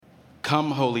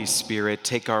Come, Holy Spirit,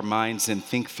 take our minds and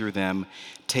think through them.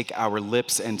 Take our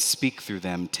lips and speak through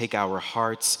them. Take our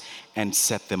hearts and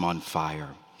set them on fire.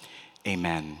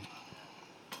 Amen.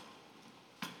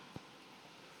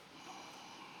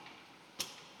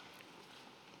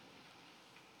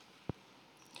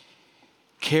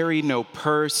 Carry no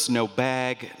purse, no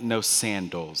bag, no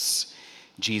sandals,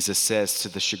 Jesus says to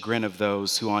the chagrin of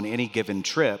those who on any given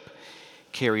trip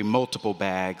carry multiple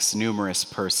bags, numerous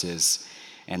purses,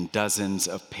 and dozens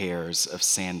of pairs of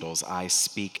sandals. I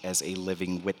speak as a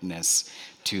living witness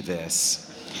to this.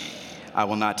 I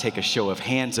will not take a show of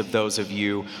hands of those of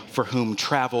you for whom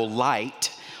travel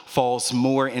light falls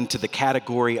more into the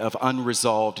category of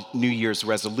unresolved New Year's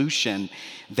resolution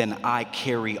than I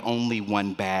carry only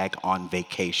one bag on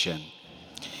vacation.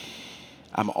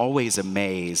 I'm always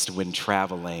amazed when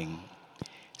traveling,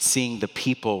 seeing the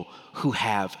people who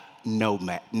have no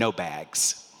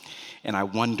bags. And I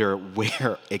wonder,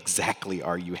 where exactly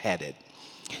are you headed?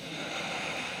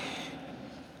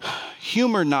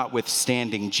 Humor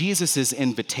notwithstanding, Jesus'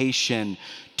 invitation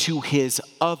to his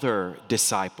other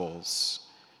disciples,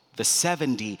 the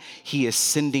 70 he is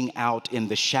sending out in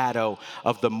the shadow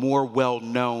of the more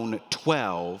well-known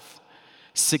 12,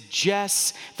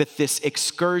 suggests that this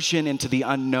excursion into the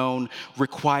unknown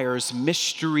requires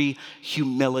mystery,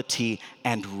 humility,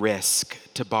 and risk,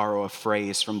 to borrow a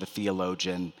phrase from the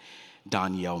theologian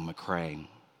Danielle McCrae.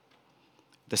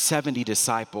 The 70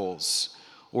 disciples,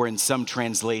 or in some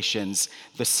translations,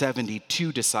 the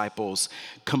 72 disciples,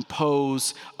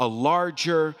 compose a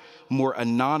larger, more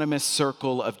anonymous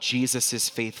circle of Jesus'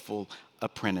 faithful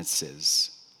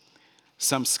apprentices.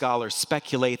 Some scholars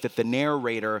speculate that the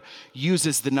narrator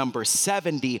uses the number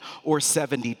 70 or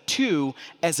 72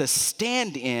 as a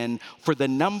stand-in for the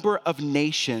number of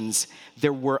nations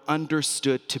there were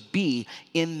understood to be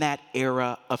in that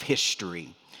era of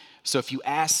history. So if you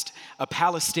asked a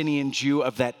Palestinian Jew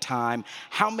of that time,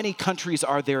 how many countries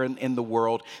are there in the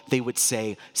world, they would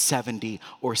say 70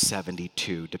 or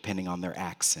 72, depending on their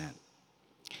accent.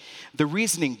 The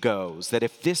reasoning goes that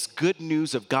if this good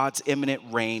news of God's imminent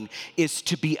reign is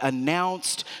to be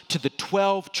announced to the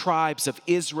 12 tribes of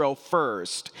Israel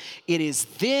first, it is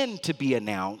then to be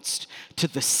announced to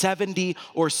the 70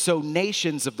 or so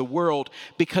nations of the world,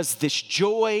 because this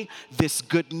joy, this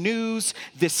good news,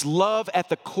 this love at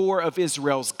the core of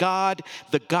Israel's God,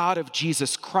 the God of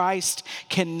Jesus Christ,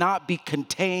 cannot be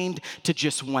contained to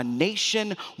just one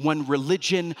nation, one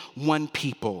religion, one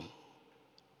people.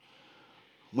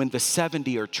 When the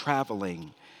 70 are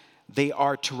traveling, they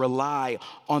are to rely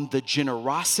on the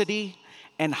generosity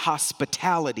and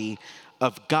hospitality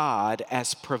of God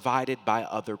as provided by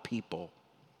other people.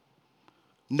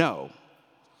 No,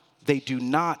 they do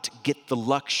not get the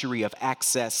luxury of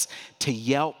access to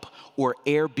Yelp or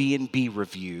Airbnb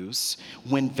reviews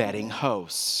when vetting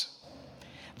hosts.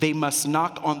 They must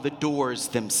knock on the doors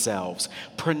themselves,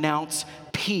 pronounce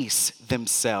peace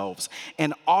themselves,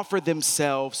 and offer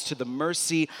themselves to the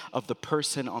mercy of the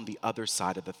person on the other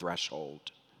side of the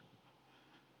threshold.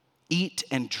 Eat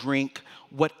and drink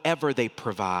whatever they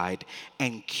provide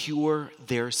and cure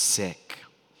their sick.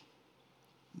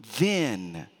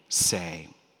 Then say,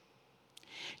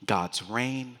 God's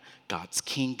reign, God's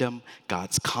kingdom,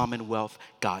 God's commonwealth,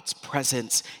 God's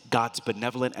presence, God's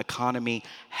benevolent economy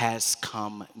has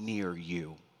come near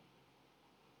you.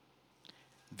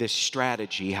 This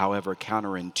strategy, however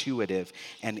counterintuitive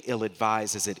and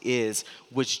ill-advised as it is,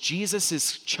 was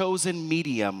Jesus' chosen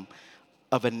medium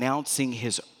of announcing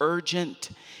his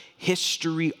urgent,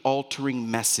 history-altering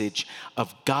message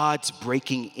of God's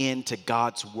breaking into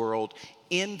God's world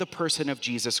in the person of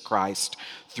Jesus Christ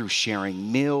through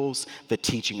sharing meals, the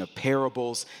teaching of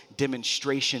parables,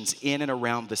 demonstrations in and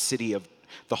around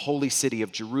the holy city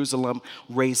of Jerusalem,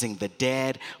 raising the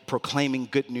dead, proclaiming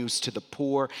good news to the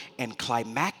poor, and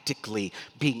climactically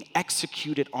being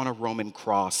executed on a Roman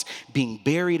cross, being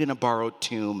buried in a borrowed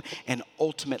tomb, and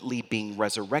ultimately being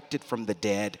resurrected from the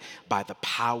dead by the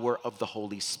power of the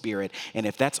Holy Spirit. And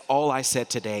if that's all I said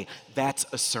today, that's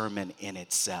a sermon in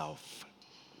itself.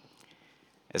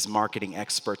 As marketing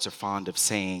experts are fond of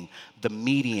saying, the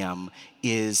medium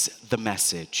is the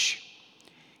message.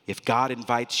 If God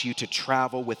invites you to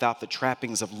travel without the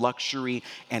trappings of luxury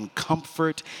and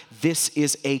comfort, this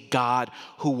is a God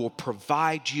who will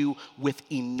provide you with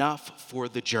enough for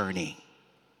the journey.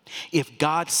 If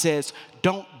God says,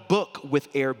 don't book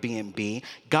with Airbnb,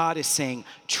 God is saying,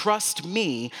 trust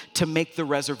me to make the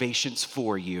reservations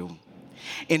for you.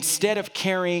 Instead of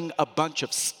carrying a bunch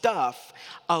of stuff,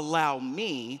 allow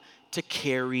me to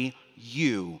carry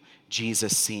you,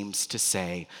 Jesus seems to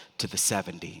say to the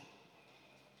 70.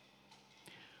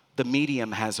 The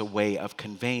medium has a way of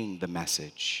conveying the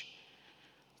message.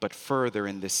 But further,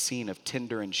 in this scene of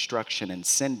tender instruction and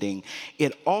sending,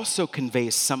 it also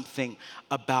conveys something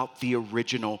about the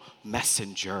original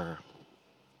messenger.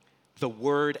 The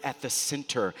word at the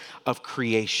center of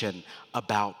creation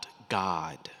about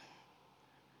God.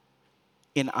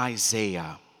 In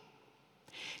Isaiah,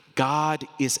 God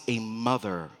is a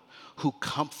mother who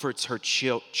comforts her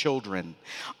children,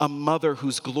 a mother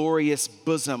whose glorious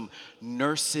bosom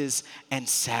nurses and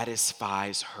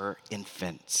satisfies her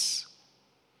infants.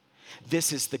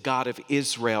 This is the God of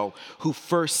Israel who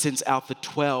first sends out the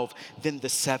 12, then the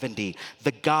 70,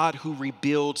 the God who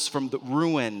rebuilds from the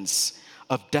ruins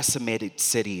of decimated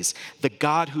cities, the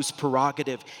God whose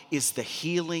prerogative is the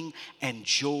healing and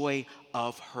joy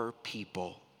of her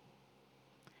people.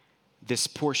 This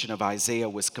portion of Isaiah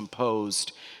was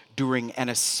composed during an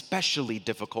especially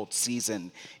difficult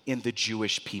season in the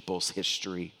Jewish people's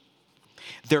history.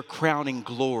 Their crowning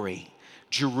glory,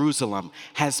 Jerusalem,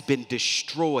 has been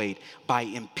destroyed by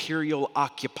imperial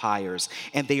occupiers,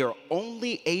 and they are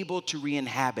only able to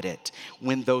re-inhabit it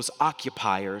when those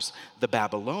occupiers, the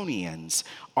Babylonians,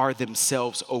 are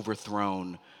themselves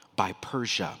overthrown by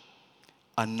Persia,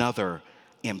 another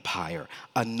empire,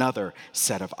 another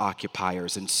set of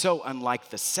occupiers. And so, unlike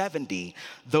the 70,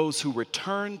 those who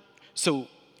return,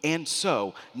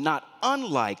 not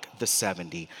unlike the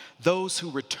 70, those who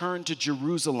return to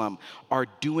Jerusalem are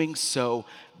doing so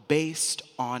based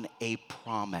on a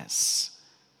promise,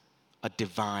 a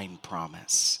divine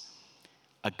promise,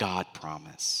 a God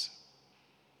promise.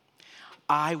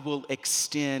 I will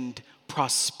extend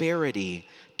prosperity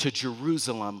to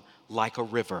Jerusalem like a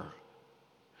river.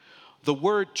 The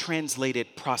word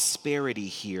translated prosperity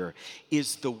here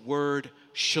is the word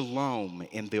shalom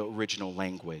in the original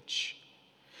language.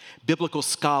 Biblical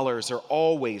scholars are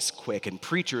always quick, and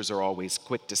preachers are always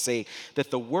quick to say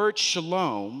that the word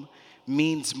shalom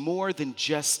means more than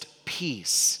just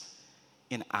peace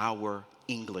in our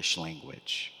English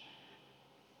language.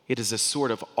 It is a sort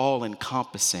of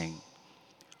all-encompassing,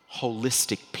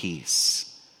 holistic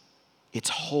peace. It's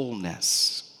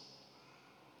wholeness.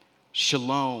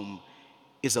 Shalom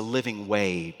is a living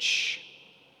wage.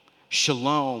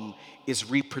 Shalom is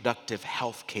reproductive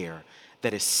health care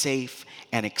that is safe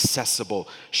and accessible.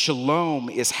 Shalom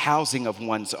is housing of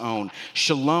one's own.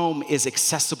 Shalom is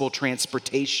accessible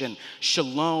transportation.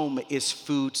 Shalom is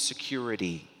food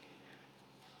security.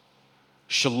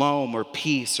 Shalom, or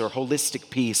peace, or holistic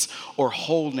peace, or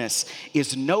wholeness,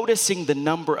 is noticing the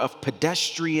number of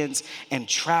pedestrians and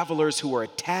travelers who are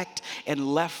attacked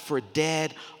and left for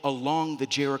dead along the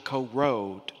Jericho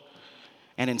road.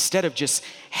 And instead of just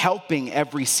helping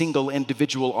every single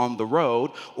individual on the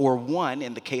road, or one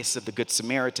in the case of the Good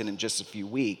Samaritan in just a few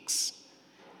weeks,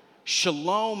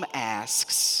 Shalom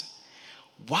asks,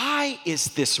 why is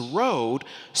this road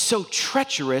so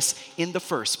treacherous in the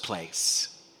first place?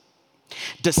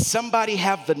 Does somebody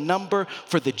have the number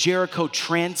for the Jericho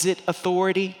Transit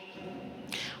Authority?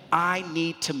 I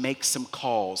need to make some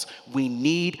calls. We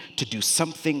need to do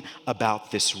something about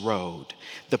this road.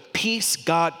 The peace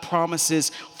God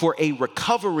promises for a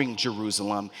recovering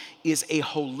Jerusalem is a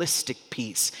holistic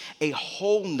peace, a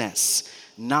wholeness,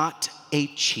 not a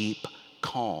cheap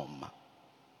calm.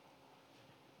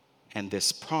 And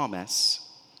this promise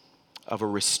of a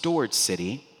restored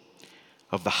city,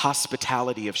 of the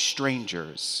hospitality of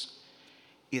strangers,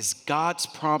 is God's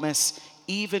promise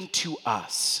even to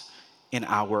us in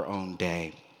our own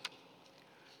day.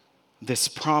 This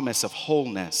promise of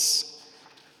wholeness,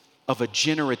 of a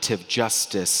generative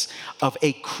justice, of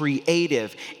a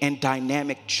creative and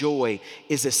dynamic joy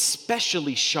is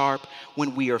especially sharp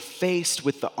when we are faced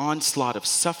with the onslaught of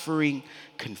suffering,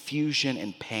 confusion,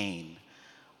 and pain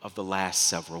of the last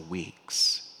several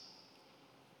weeks.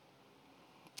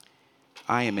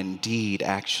 I am indeed,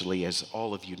 actually, as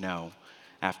all of you know,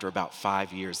 after about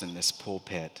 5 years in this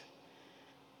pulpit,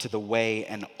 to the way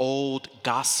an old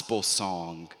gospel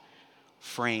song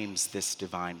frames this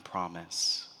divine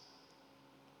promise.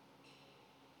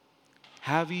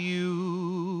 Have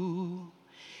you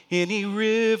any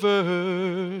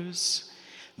rivers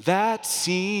that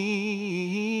seem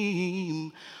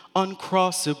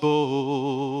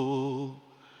uncrossable?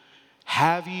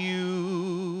 Have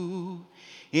you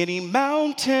any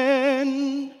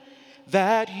mountain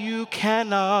that you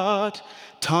cannot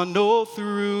tunnel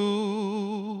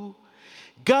through?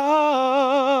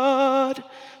 God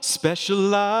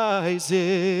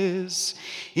specializes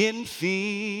in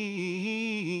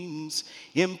things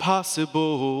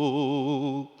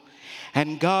impossible,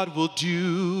 and God will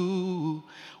do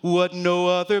what no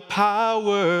other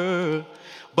power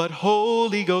but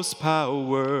Holy Ghost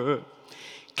power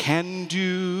can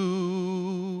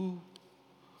do.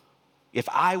 If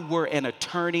I were an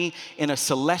attorney in a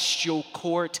celestial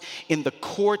court, in the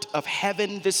court of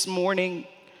heaven this morning,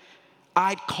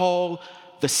 I'd call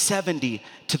the 70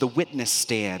 to the witness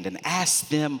stand and ask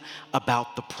them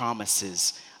about the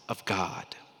promises of God.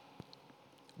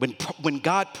 When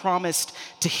God promised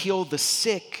to heal the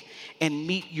sick and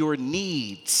meet your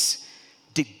needs,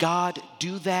 did God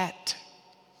do that?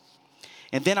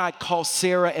 And then I'd call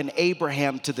Sarah and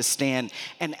Abraham to the stand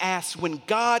and ask, when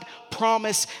God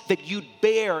promised that you'd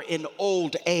bear in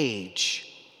old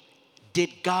age, did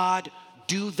God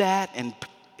do that? And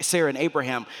Sarah and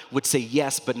Abraham would say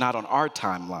yes, but not on our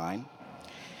timeline.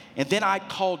 And then I'd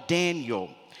call Daniel,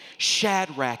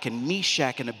 Shadrach and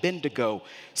Meshach and Abednego,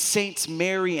 Saints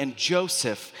Mary and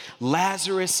Joseph,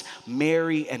 Lazarus,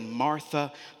 Mary and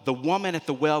Martha, the woman at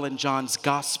the well in John's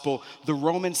gospel, the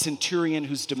Roman centurion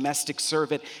whose domestic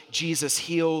servant Jesus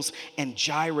heals, and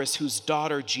Jairus whose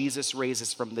daughter Jesus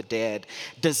raises from the dead.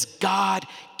 Does God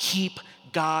keep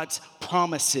God's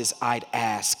promises, I'd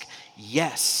ask.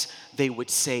 Yes, they would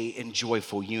say in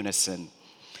joyful unison.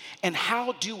 And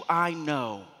how do I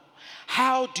know?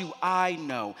 How do I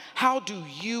know? How do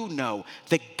you know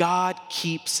that God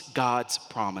keeps God's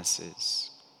promises?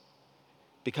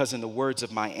 Because in the words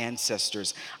of my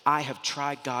ancestors, I have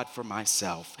tried God for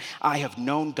myself. I have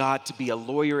known God to be a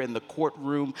lawyer in the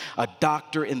courtroom, a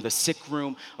doctor in the sick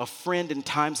room, a friend in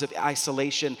times of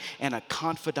isolation, and a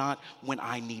confidant when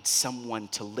I need someone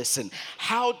to listen.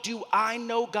 How do I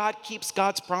know God keeps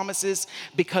God's promises?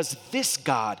 Because this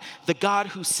God, the God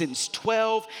who sends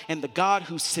 12 and the God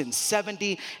who sends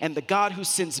 70 and the God who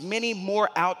sends many more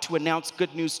out to announce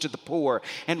good news to the poor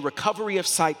and recovery of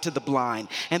sight to the blind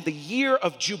and the year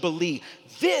of Jubilee.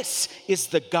 This is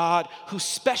the God who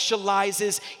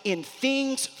specializes in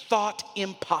things thought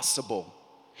impossible.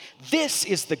 This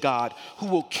is the God who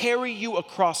will carry you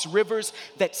across rivers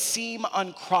that seem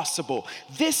uncrossable.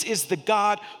 This is the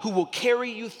God who will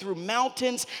carry you through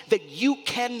mountains that you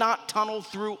cannot tunnel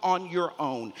through on your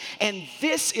own. And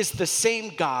this is the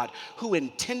same God who in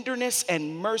tenderness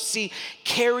and mercy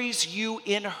carries you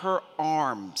in her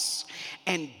arms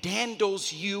and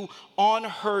dandles you on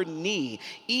her knee,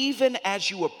 even as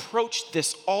you approach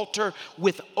this altar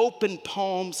with open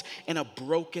palms and a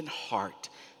broken heart,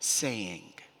 saying,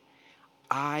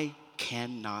 I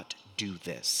cannot do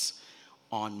this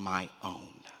on my own.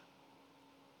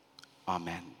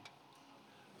 Amen.